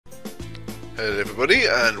Hello everybody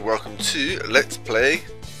and welcome to Let's Play,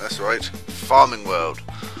 that's right, Farming World.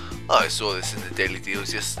 I saw this in the daily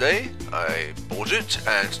deals yesterday, I bought it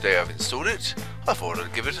and today I've installed it. I thought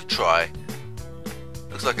I'd give it a try.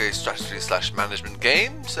 Looks like a strategy slash management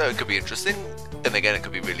game, so it could be interesting, and again it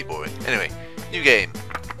could be really boring. Anyway, new game.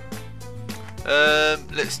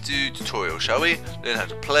 Let's do tutorial, shall we? Learn how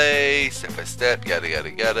to play, step by step, yada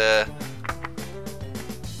yada yada.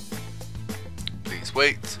 Please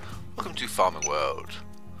wait. Welcome to Farming World.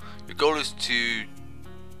 Your goal is to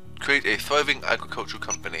create a thriving agricultural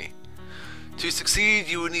company. To succeed,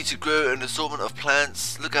 you will need to grow an assortment of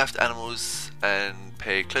plants, look after animals, and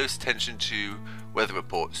pay close attention to weather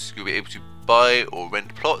reports. You'll be able to buy or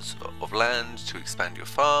rent plots of land to expand your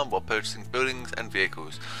farm while purchasing buildings and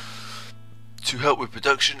vehicles to help with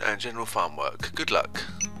production and general farm work. Good luck.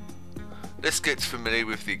 Let's get familiar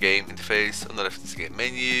with the game interface. On the left is the game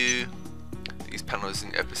menu. These panels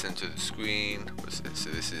in the epicenter of the screen. So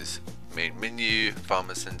this is main menu,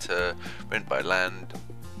 farmer center, rent by land,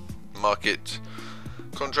 market,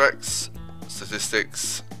 contracts,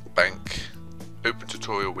 statistics, bank, open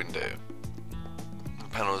tutorial window. The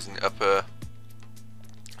panels in the upper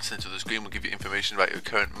center of the screen will give you information about your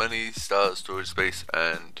current money, stars, storage space,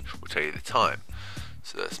 and will tell you the time.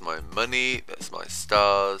 So that's my money, that's my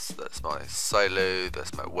stars, that's my silo,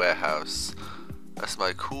 that's my warehouse. That's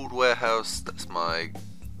my cooled warehouse, that's my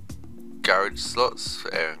garage slots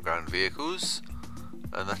for air and ground vehicles,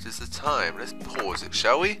 and that is the time. Let's pause it,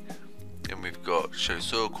 shall we? And we've got show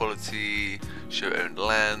soil quality, show owned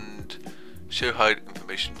land, show hide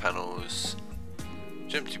information panels,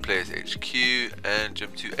 jump to players HQ, and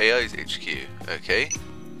jump to AI's HQ. Okay.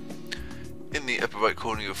 In the upper right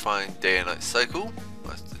corner you'll find day and night cycle.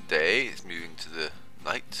 That's the day, it's moving to the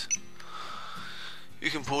night. You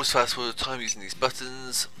can pause fast forward time using these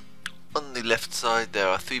buttons. On the left side there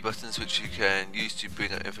are 3 buttons which you can use to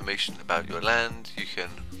bring up information about your land. You can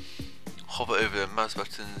hover over the mouse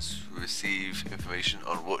buttons to receive information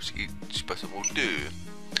on what each button will do.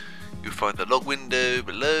 You'll find the log window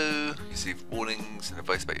below. You receive warnings and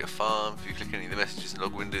advice about your farm. If you click any of the messages in the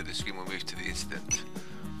log window, the screen will move to the incident.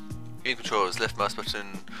 Game controls, left mouse button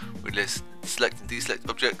will list select and deselect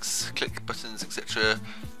objects, click buttons, etc.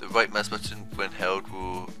 The right mouse button, when held,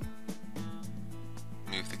 will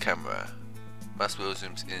move the camera. Mouse wheel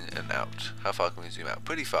zooms in and out. How far can we zoom out?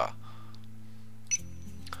 Pretty far.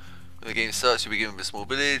 When the game starts, you'll be given a small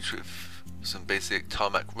village with some basic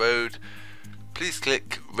tarmac road. Please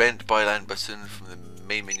click rent by land button from the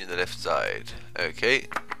main menu on the left side. Okay.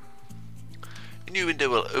 A new window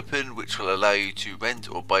will open which will allow you to rent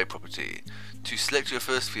or buy property. To select your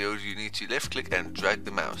first field you need to left click and drag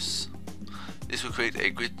the mouse. This will create a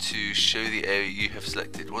grid to show the area you have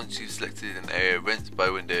selected. Once you've selected an area, rent by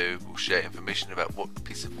window will share information about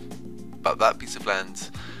that piece of land,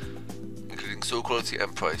 including soil quality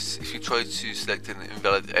and price. If you try to select an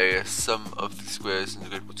invalid area, some of the squares in the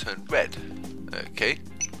grid will turn red. Okay.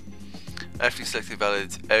 After you select a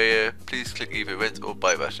valid area, please click either rent or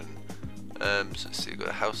buy button. So let's see, you've got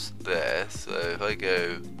a house there, so if I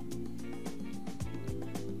go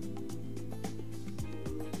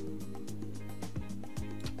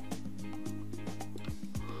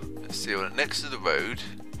let's see, when next to the road,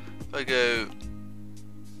 if I go,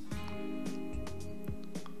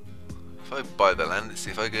 if I buy the land, let's see,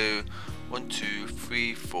 if I go 1, 2,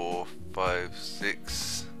 3, 4, 5,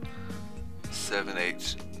 6, 7,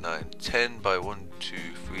 8, 9, 10 by 1, 2,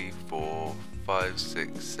 3, 4, 5,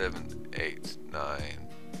 6, 7, 8, 9,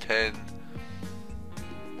 10,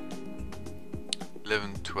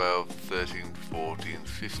 11, 12, 13, 14,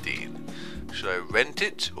 15. Should I rent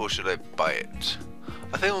it or should I buy it?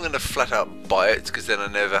 I think I'm going to flat out buy it because then I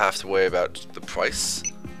never have to worry about the price.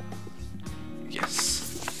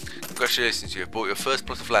 Yes. Congratulations, you have bought your first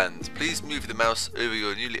plot of land. Please move the mouse over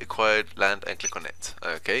your newly acquired land and click on it.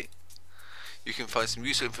 Okay. You can find some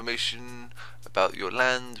useful information about your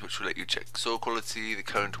land which will let you check soil quality, the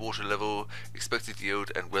current water level, expected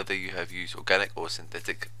yield, and whether you have used organic or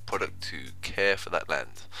synthetic product to care for that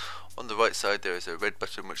land. On the right side there is a red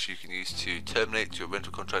button which you can use to terminate your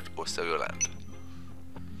rental contract or sell your land.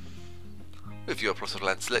 With your plot of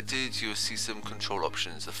land selected, you will see some control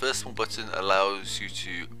options. The first small button allows you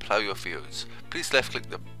to plough your fields. Please left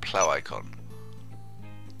click the plough icon.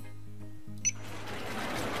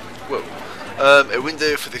 Whoa. A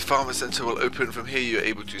window for the farmer center will open. From here you are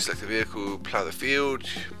able to select a vehicle, plough the field.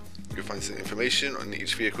 You'll find some information on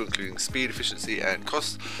each vehicle including speed, efficiency and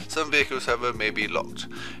cost. Some vehicles however may be locked.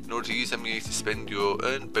 In order to use them you need to spend your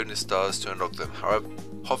earned bonus stars to unlock them. However,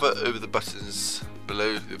 hover over the buttons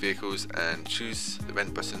below the vehicles and choose the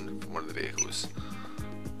rent button from one of the vehicles.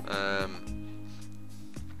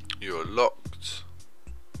 You're locked.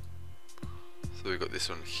 So we've got this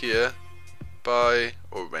one here. Buy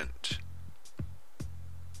or rent.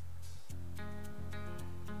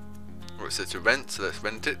 Well, it says to rent, so let's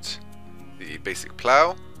rent it. The basic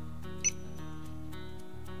plough.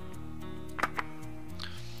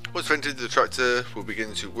 Once rented, the tractor will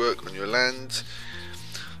begin to work on your land.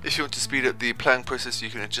 If you want to speed up the ploughing process,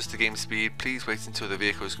 you can adjust the game speed. Please wait until the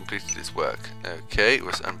vehicle has completed its work. Okay,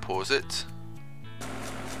 let's unpause it.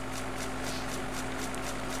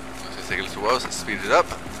 It's going to take a little while, so let's speed it up.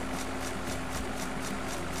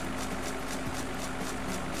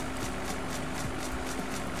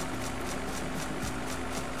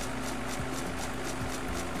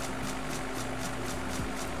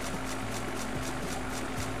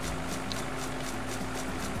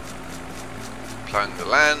 Ploughing the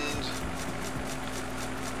land.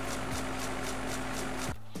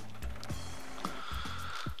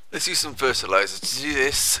 Let's use some fertilizer. To do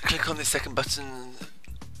this, click on the second button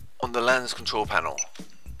on the land's control panel.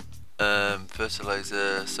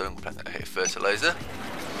 Fertilizer, sowing plant. Okay, fertilizer.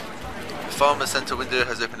 The farmer center window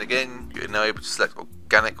has opened again. You are now able to select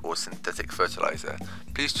organic or synthetic fertilizer.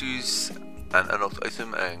 Please choose an unlocked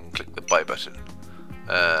item and click the buy button.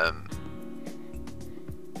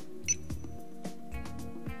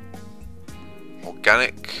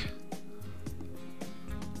 Organic.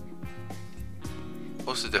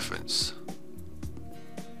 What's the difference?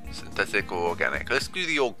 Synthetic or organic? Let's do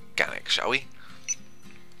the organic, shall we?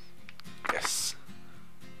 Yes.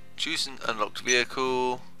 Choose an unlocked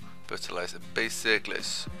vehicle. Fertilizer basic.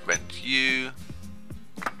 Let's rent you.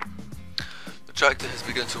 The tractor has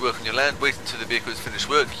begun to work on your land. Wait until the vehicle has finished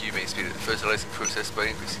work. You may speed up the fertilizing process by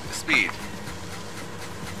increasing the speed.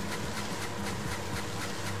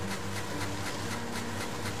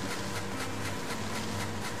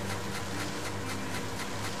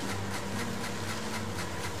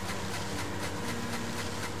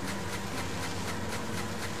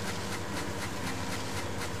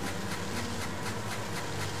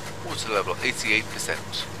 Water level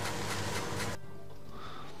 88%.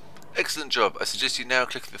 Excellent job. I suggest you now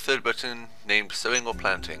click the third button named sowing or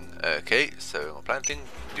planting. Okay, sowing or planting,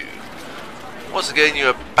 do. Once again, you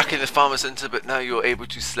are back in the farmer center, but now you're able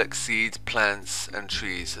to select seeds, plants and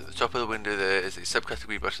trees. At the top of the window there is a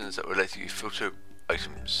subcategory buttons that will let you filter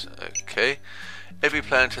items. Okay. Every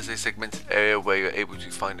plant has a segmented area where you're able to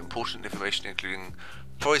find important information, including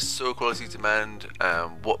price, soil quality, demand,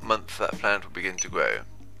 and what month that plant will begin to grow.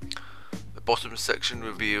 The bottom section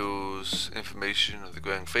reveals information of the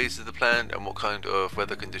growing phase of the plant and what kind of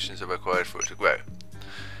weather conditions are required for it to grow.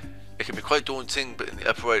 It can be quite daunting, but in the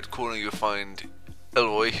upper right corner you'll find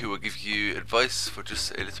Elroy, who will give you advice for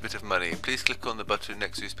just a little bit of money. Please click on the button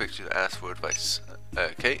next to his picture to ask for advice.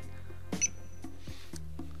 Okay.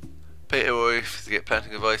 Pay Elroy to get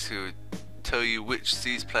planting advice. He will tell you which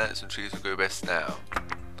seeds, plants and trees will grow best now.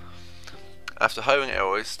 After hiring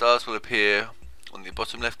Elroy, stars will appear on the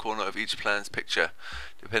bottom left corner of each plant's picture.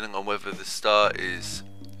 Depending on whether the star is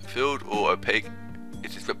filled or opaque,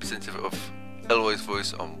 it is representative of Elroy's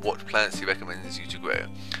voice on what plants he recommends you to grow.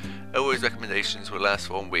 Elroy's recommendations will last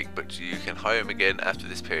for 1 week, but you can hire him again after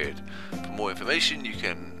this period. For more information, you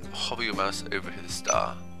can hover your mouse over to the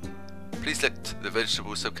star. Please select the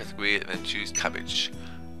vegetable subcategory and then choose cabbage.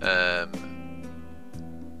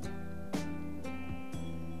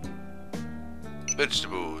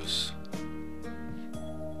 Vegetables.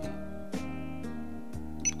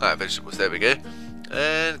 Vegetables, there we go.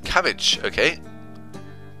 And cabbage, okay.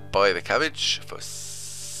 Buy the cabbage for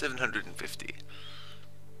 750.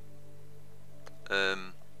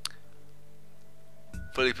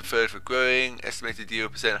 Fully preferred for growing, estimated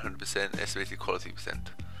yield percent 100%, estimated quality percent.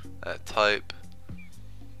 Type,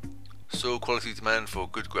 soil quality demand for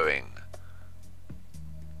good growing.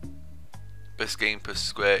 Best gain per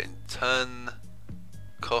square in ton.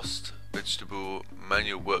 Cost, vegetable,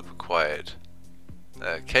 manual work required.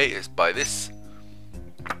 Okay, let's buy this.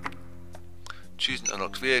 Choose an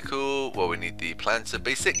unlocked vehicle. Well, we need the planter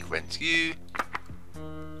basic. Rent you.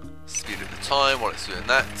 Speed up the time while it's doing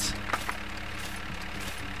that.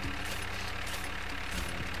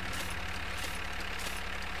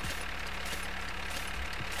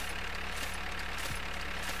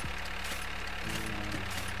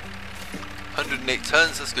 $108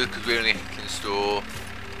 tons. That's good because we only can store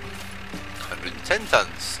 110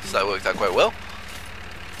 tons. So that worked out quite well.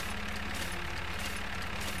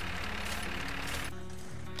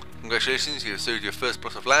 Congratulations, you have sowed your first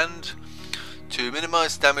plot of land. To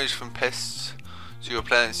minimise damage from pests to your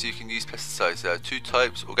plants, you can use pesticides. There are two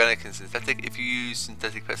types, organic and synthetic. If you use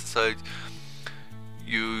synthetic pesticide,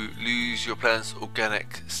 you lose your plant's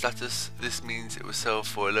organic status. This means it will sell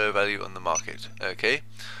for a lower value on the market. Okay.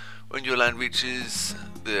 When your land reaches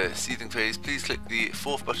the seeding phase, please click the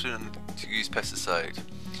 4th button to use pesticide.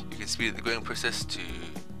 You can speed up the growing process to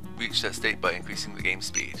reach that state by increasing the game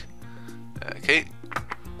speed. Okay.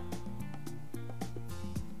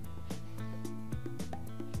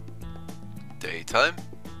 Daytime.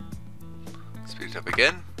 Speed it up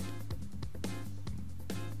again.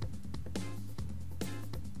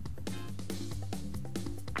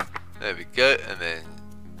 There we go, and then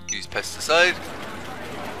use pesticide.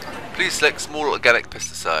 Please select small organic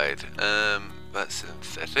pesticide. That's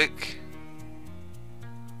synthetic.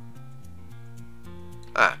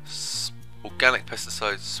 Organic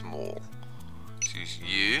pesticide small. Let's use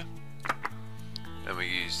U. And we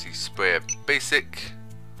use the sprayer basic.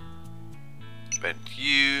 Bend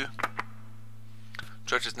U.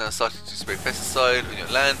 Tractor's now started to spray pesticide on your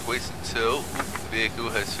land. Wait until the vehicle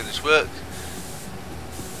has finished work.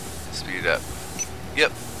 Speed up.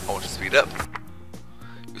 Yep, I want to speed up.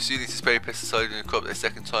 You'll soon need to spray pesticide on your crop a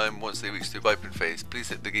second time once they reach the ripen phase. Please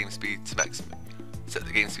set the game speed to maximum. Set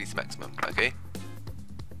the game speed to maximum, okay?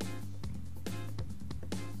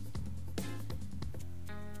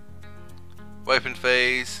 Ripen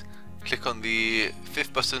phase. Click on the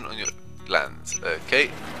 5th button on your lands, okay?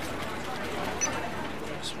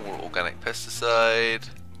 Small organic pesticide.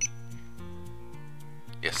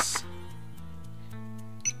 Yes.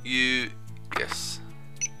 Yes.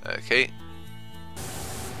 Okay.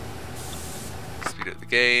 Speed up the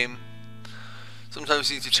game. Sometimes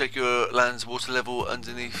you need to check your land's water level.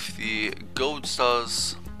 Underneath the gold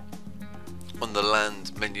stars on the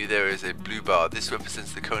land menu there is a blue bar. This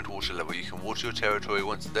represents the current water level. You can water your territory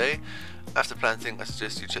once a day. After planting, I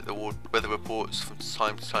suggest you check the weather reports from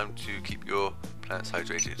time to time to keep your plants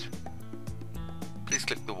hydrated. Please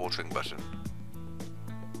click the watering button.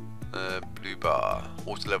 Blue bar,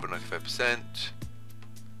 water level 95%.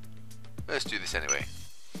 Let's do this anyway.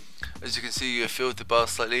 As you can see, you have filled the bar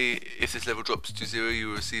slightly. If this level drops to 0, you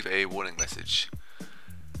will receive a warning message.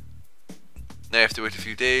 Now you have to wait a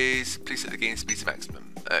few days. Please set the game speed to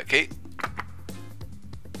maximum. Okay.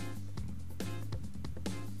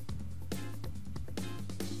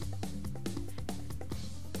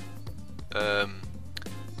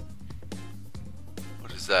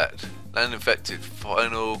 What is that? Land infected.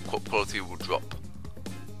 Final crop quality will drop.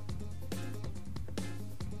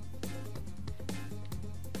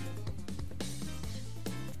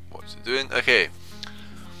 What's it doing? Okay.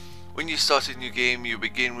 When you start a new game, you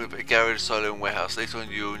begin with a garage, silo and warehouse. Later on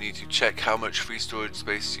you'll need to check how much free storage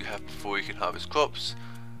space you have before you can harvest crops.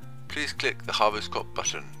 Please click the harvest crop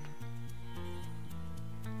button.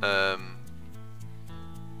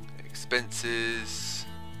 Expenses.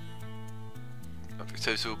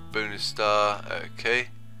 Total bonus star, okay.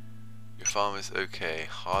 Your farm is okay.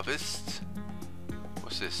 Harvest.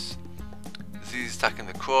 What's this? Disease attacking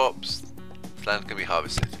the crops. This land can be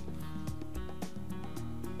harvested.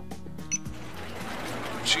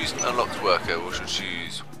 Choose an unlocked worker. We shall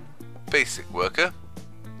choose basic worker.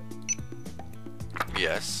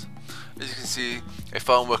 Yes. As you can see, a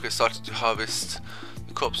farm worker started to harvest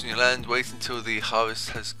the crops in your land. Wait until the harvest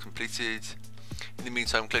has completed. In the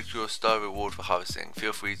meantime, collect your star reward for harvesting.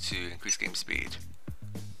 Feel free to increase game speed.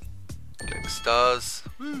 Collect stars.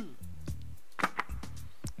 Woo.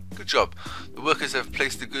 Good job. The workers have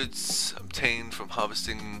placed the goods obtained from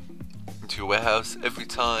harvesting into your warehouse. Every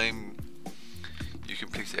time you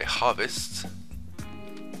complete a harvest,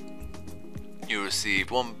 you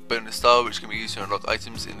receive 1 bonus star, which can be used to unlock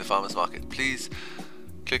items in the farmer's market. Please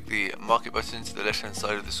click the market button to the left hand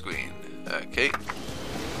side of the screen. Okay.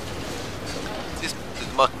 This is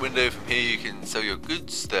the market window. From here you can sell your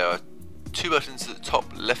goods. There are 2 buttons at the top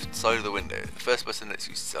left side of the window. The first button lets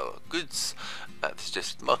you sell goods at the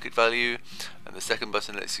suggested market value, and the second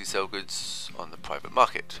button lets you sell goods on the private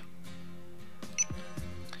market.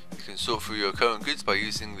 You can sort through your current goods by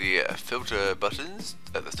using the filter buttons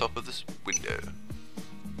at the top of this window.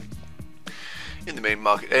 In the main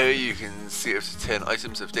market area you can see up to 10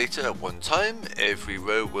 items of data at one time. Every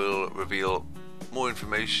row will reveal more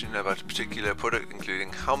information about a particular product,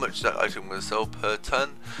 including how much that item will sell per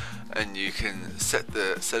ton, and you can set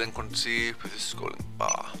the selling quantity with a scrolling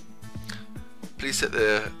bar. Please set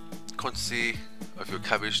the quantity of your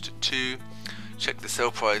cabbage to 2, check the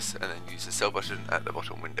sell price, and then use the sell button at the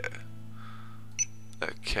bottom window.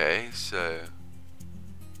 Okay, so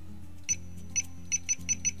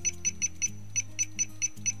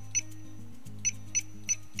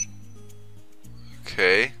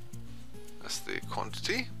okay, that's the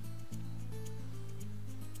quantity.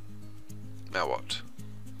 Now what?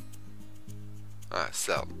 Sell.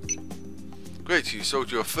 sold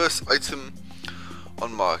your first item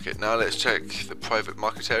on market. Now let's check the private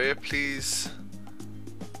market area. Please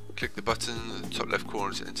click the button in the top left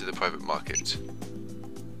corner to enter the private market.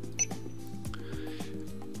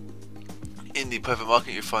 In the private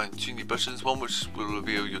market you'll find two new buttons, one which will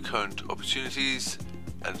reveal your current opportunities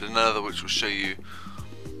and another which will show you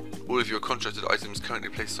all of your contracted items currently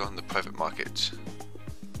placed on the private market.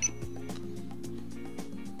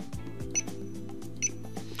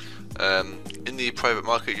 In the private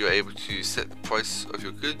market you're able to set the price of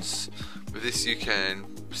your goods. With this you can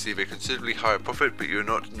receive a considerably higher profit, but you will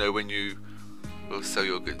not know when you will sell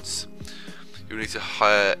your goods. You will need to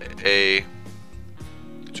hire a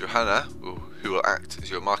Johanna, who will act as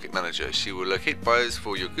your market manager. She will locate buyers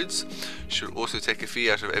for your goods. She will also take a fee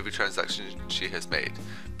out of every transaction she has made.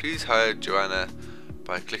 Please hire Joanna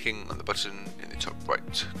by clicking on the button in the top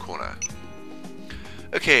right corner.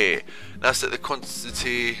 Okay, now set the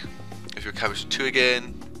quantity of your cabbage to 2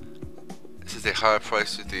 again. This is a higher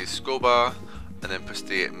price with the scroll bar, and then press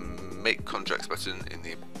the make contracts button in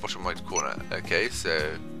the bottom right corner. Okay,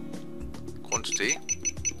 so quantity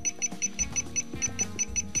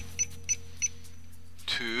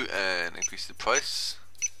 2 and increase the price.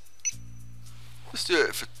 Let's do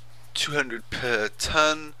it for 200 per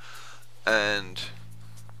ton and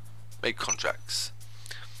make contracts.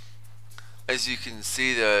 As you can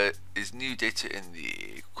see, there is new data in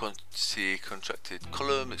the quantity contracted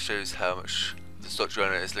column. It shows how much the stock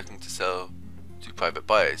Joanna is looking to sell to private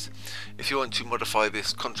buyers. If you want to modify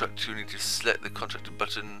this contract, you need to select the contracted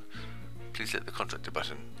button. Please select the contracted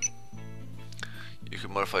button. You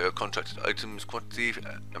can modify your contracted items quantity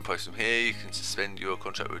and price from here. You can suspend your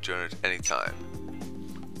contract with Joanna at any time.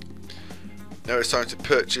 Now it's time to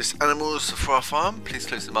purchase animals for our farm. Please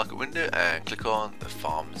close the market window and click on the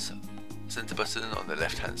farm's center button on the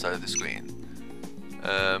left hand side of the screen.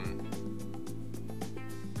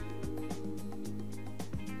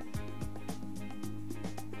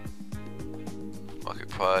 Market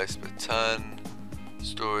price per ton,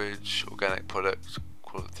 storage, organic product,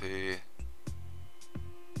 quality.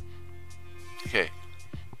 Okay,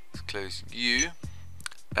 let's close you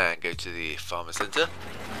and go to the farmer center.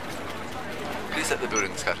 Please set the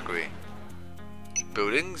buildings category.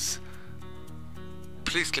 Buildings.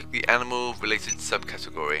 Please click the animal related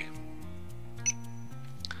subcategory.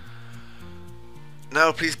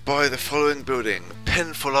 Now please buy the following building.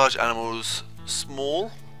 Pen for large animals,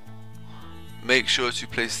 small. Make sure to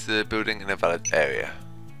place the building in a valid area.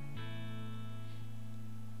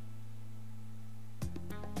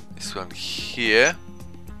 This one here,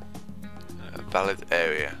 a valid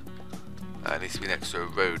area. It needs to be next to a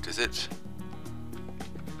road, does it?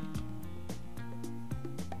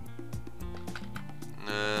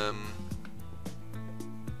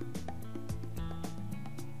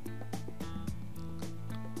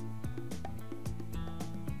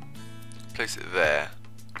 Place it there.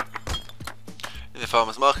 In the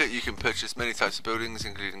farmer's market you can purchase many types of buildings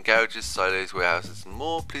including garages, silos, warehouses and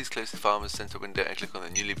more. Please close the farmer's center window and click on the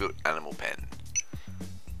newly built animal pen.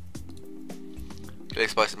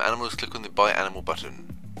 Let's buy some animals, click on the buy animal button.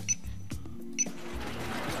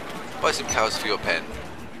 Buy some cows for your pen.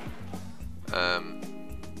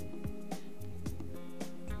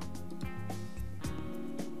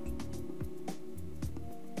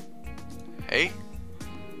 Hey?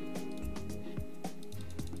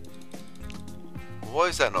 Why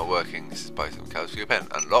is that not working? This is buy some cows for your pen.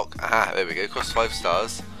 Unlock. Aha, there we go. Cost 5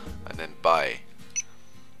 stars. And then buy.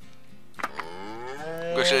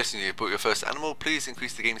 Congratulations, you bought your first animal. Please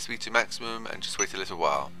increase the game speed to maximum and just wait a little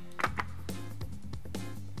while.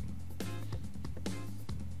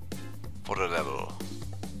 Fodder level.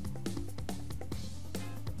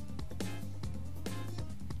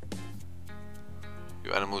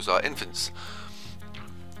 Your animals are infants.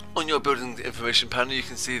 On your building information panel you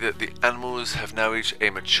can see that the animals have now reached a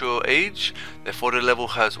mature age. Their fodder level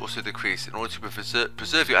has also decreased. In order to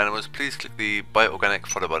preserve your animals, please click the buy organic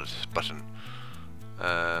fodder button.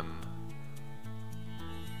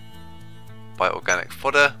 Buy organic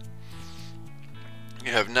fodder.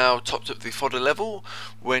 You have now topped up the fodder level.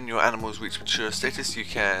 When your animals reach mature status you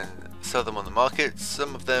can sell them on the market.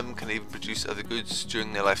 Some of them can even produce other goods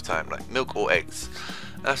during their lifetime, like milk or eggs.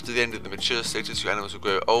 After the end of the mature status, your animals will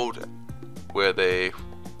grow old, where their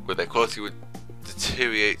quality would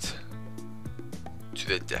deteriorate to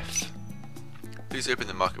their death. Please open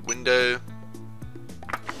the market window.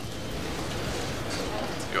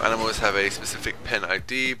 Your animals have a specific pen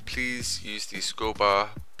ID. Please use the scroll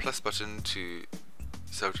bar plus button to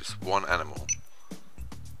sell just one animal.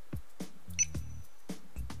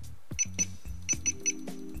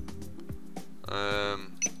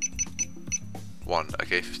 1.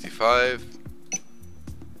 Okay, 55.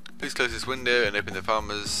 Please close this window and open the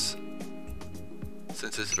farmer's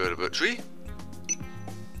center to build a butchery.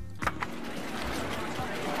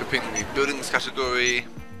 Open the buildings category,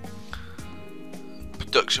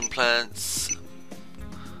 production plants,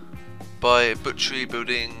 buy a butchery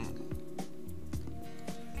building,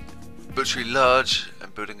 butchery large,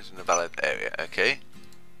 and buildings in a valid area. Okay.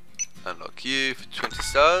 Unlock you for 20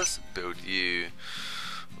 stars. Build you.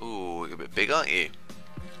 Ooh, you're a bit big, aren't you?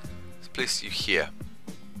 Let's place you here.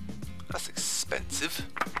 That's expensive.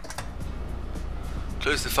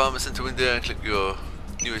 Close the farmer center window and click your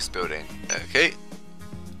newest building. Okay.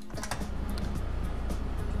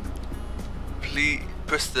 Please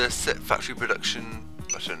press the set factory production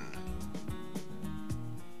button.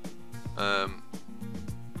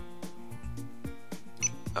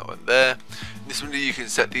 That one there. In this window you can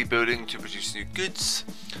set the building to produce new goods.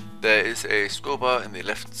 There is a scroll bar in the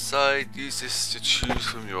left side. Use this to choose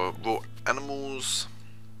from your raw animals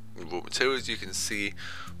and raw materials. You can see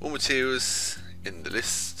raw materials in the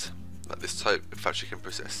list that this type of factory can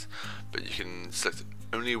process, but you can select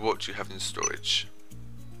only what you have in storage.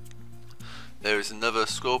 There is another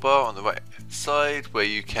scroll bar on the right side where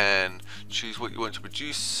you can choose what you want to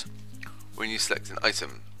produce when you select an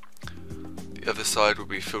item. The other side will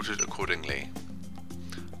be filtered accordingly.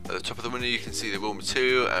 At the top of the window you can see the raw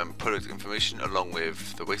material and product information along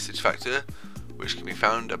with the wastage factor, which can be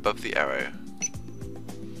found above the arrow.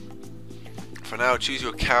 For now, choose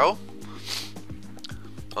your cow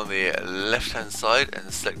on the left hand side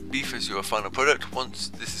and select beef as your final product. Once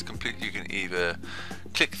this is complete, you can either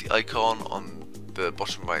click the icon on the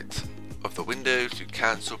bottom right of the window to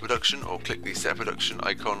cancel production, or click the set production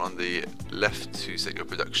icon on the left to set your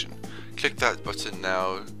production. Click that button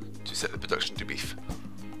now to set the production to beef.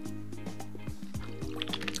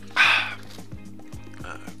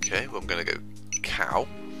 Okay, well I'm going to go cow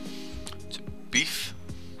to beef,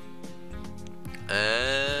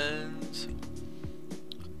 and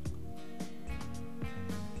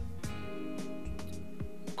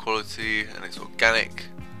quality, and it's organic.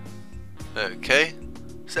 Okay,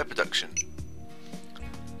 set production.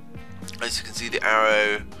 As you can see, the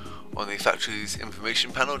arrow on the factory's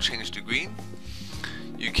information panel changed to green.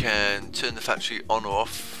 You can turn the factory on or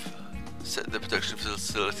off, set the production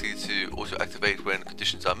facility to auto activate when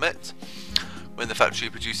conditions are met. When the factory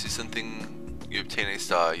produces something, you obtain a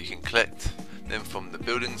star. You can collect them from the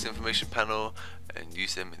building's information panel and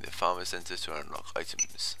use them in the farmer center to unlock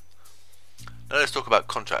items. Now let's talk about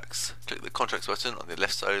contracts. Click the contracts button on the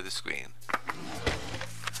left side of the screen.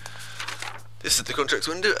 This is the contracts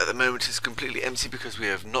window. At the moment it's completely empty because we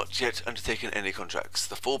have not yet undertaken any contracts.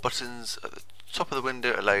 The 4 buttons at the top of the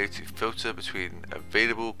window allow you to filter between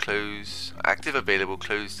available, closed, active, available,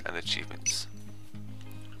 closed, and achievements.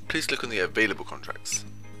 Please click on the available contracts.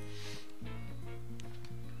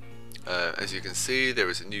 As you can see, there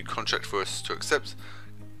is a new contract for us to accept.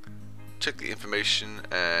 Check the information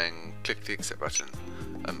and click the accept button.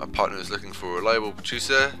 Our partner is looking for a reliable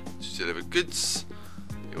producer to deliver goods.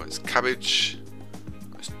 He wants cabbage.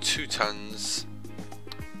 It's 2 tons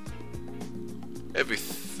every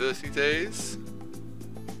 30 days.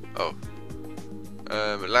 Oh,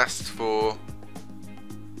 it lasts for,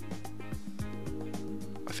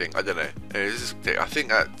 I don't know. I think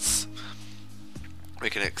that's, we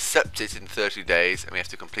can accept it in 30 days and we have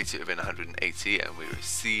to complete it within 180 and we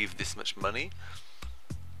receive this much money.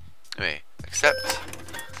 Anyway, accept.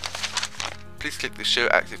 Please click the show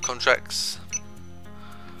active contracts.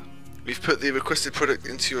 We've put the requested product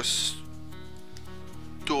into your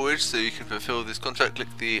storage so you can fulfill this contract. Click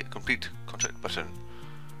the complete contract button.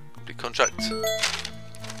 Complete contract.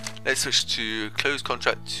 Let's switch to close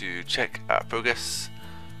contract to check our progress.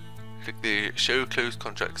 Click the show closed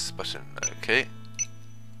contracts button. Okay.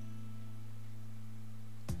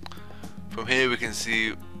 From here we can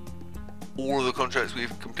see all of the contracts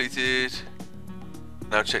we've completed.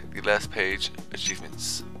 Now check the last page,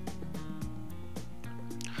 achievements.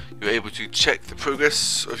 You're able to check the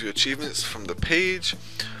progress of your achievements from the page.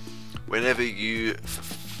 Whenever you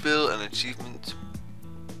fulfill an achievement,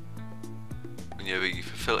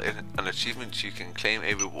 you can claim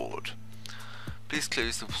a reward. Please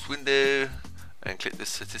close this window and click the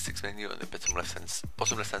statistics menu on the bottom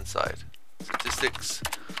left hand side. Statistics.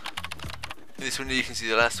 In this window you can see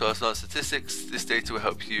the last 12 months statistics. This data will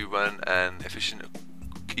help you run an efficient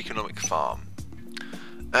economic farm.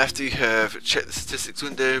 After you have checked the statistics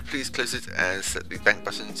window, please close it and set the bank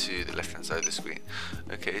button to the left hand side of the screen.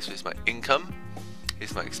 Okay, so here's my income,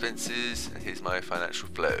 here's my expenses, and here's my financial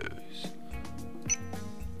flows.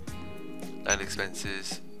 Land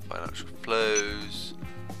expenses, financial flows,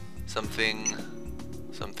 something,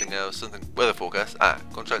 something else, something, weather forecast,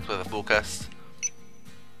 contract weather forecast,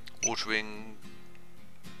 watering,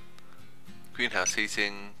 greenhouse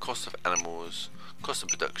heating, cost of animals, cost of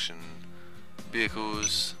production,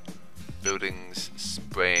 vehicles, buildings,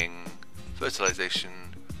 spraying,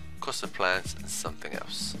 fertilization, cost of plants, and something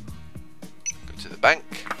else. Go to the bank.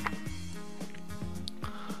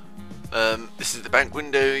 This is the bank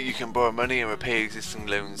window. You can borrow money and repay existing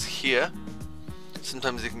loans here.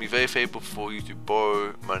 Sometimes it can be very favourable for you to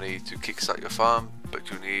borrow money to kickstart your farm, but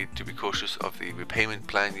you'll need to be cautious of the repayment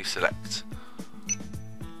plan you select.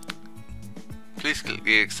 Please click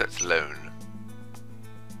the accept loan.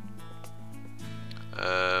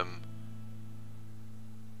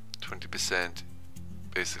 20%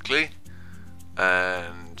 basically,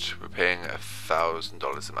 and we're paying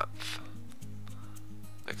 $1,000 a month.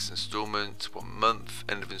 Next installment 1 month,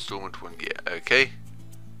 end of installment 1 year. Okay,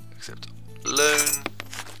 accept loan.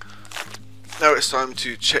 Now it's time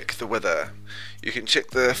to check the weather. You can check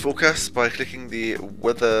the forecast by clicking the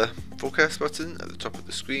weather forecast button at the top of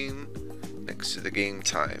the screen next to the game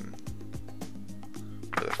time.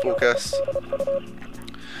 Weather forecast.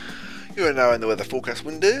 You are now in the weather forecast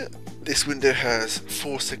window. This window has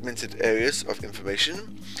 4 segmented areas of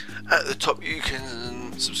information. At the top you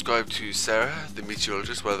can subscribe to Sarah, the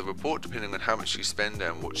meteorologist weather report, depending on how much you spend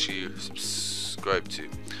and what you subscribe to.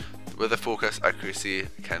 The weather forecast accuracy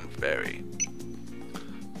can vary.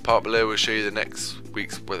 The part below will show you the next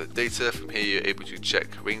week's weather data. From here you're able to check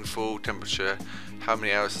rainfall, temperature, how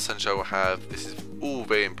many hours the sunshine will have. This is all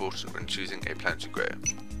very important when choosing a plant to grow.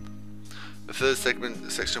 The third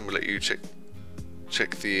section will let you check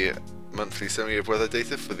the monthly summary of weather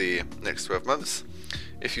data for the next 12 months.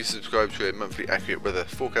 If you subscribe to a monthly accurate weather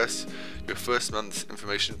forecast, your first month's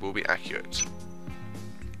information will be accurate.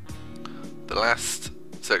 The last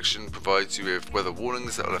section provides you with weather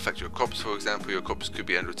warnings that will affect your crops. For example, your crops could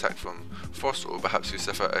be under attack from frost, or perhaps you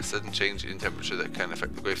suffer a sudden change in temperature that can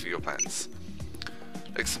affect the growth of your plants.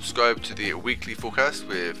 Let's subscribe to the weekly forecast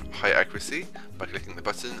with high accuracy by clicking the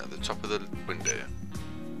button at the top of the window.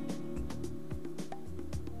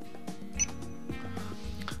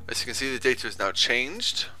 As you can see, the data is now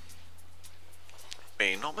changed.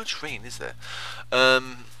 Not much rain, is there?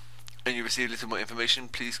 And you receive a little more information.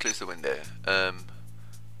 Please close the window.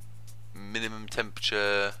 Minimum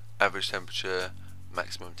temperature, average temperature,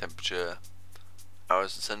 maximum temperature,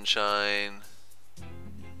 hours of sunshine,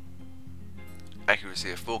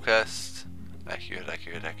 accuracy of forecast,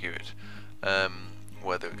 accurate.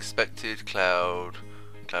 Weather expected, cloud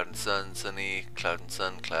and sun, sunny, cloud and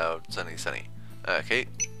sun, cloud, sunny. Okay.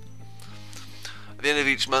 At the end of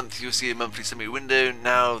each month you'll see a monthly summary window.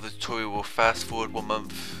 Now the tutorial will fast forward 1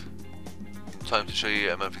 month in time to show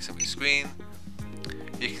you a monthly summary screen.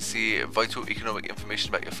 You can see vital economic information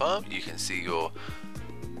about your farm. You can see your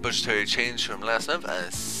budgetary change from last month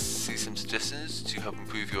and see some suggestions to help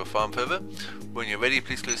improve your farm further. When you're ready,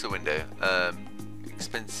 please close the window.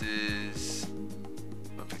 Expenses,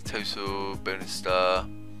 monthly total, bonus star,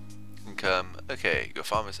 income. Okay, your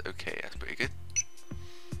farm is okay, that's pretty good.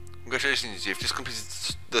 Congratulations, you've just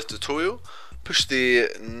completed the tutorial. Push the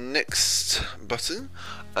next button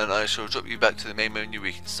and I shall drop you back to the main menu where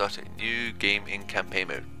you can start a new game in campaign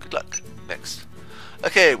mode. Good luck. Next.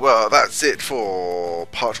 Okay, well that's it for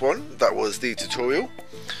part 1. That was the tutorial.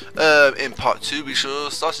 In part 2 we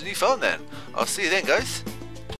shall start a new farm then. I'll see you then, guys.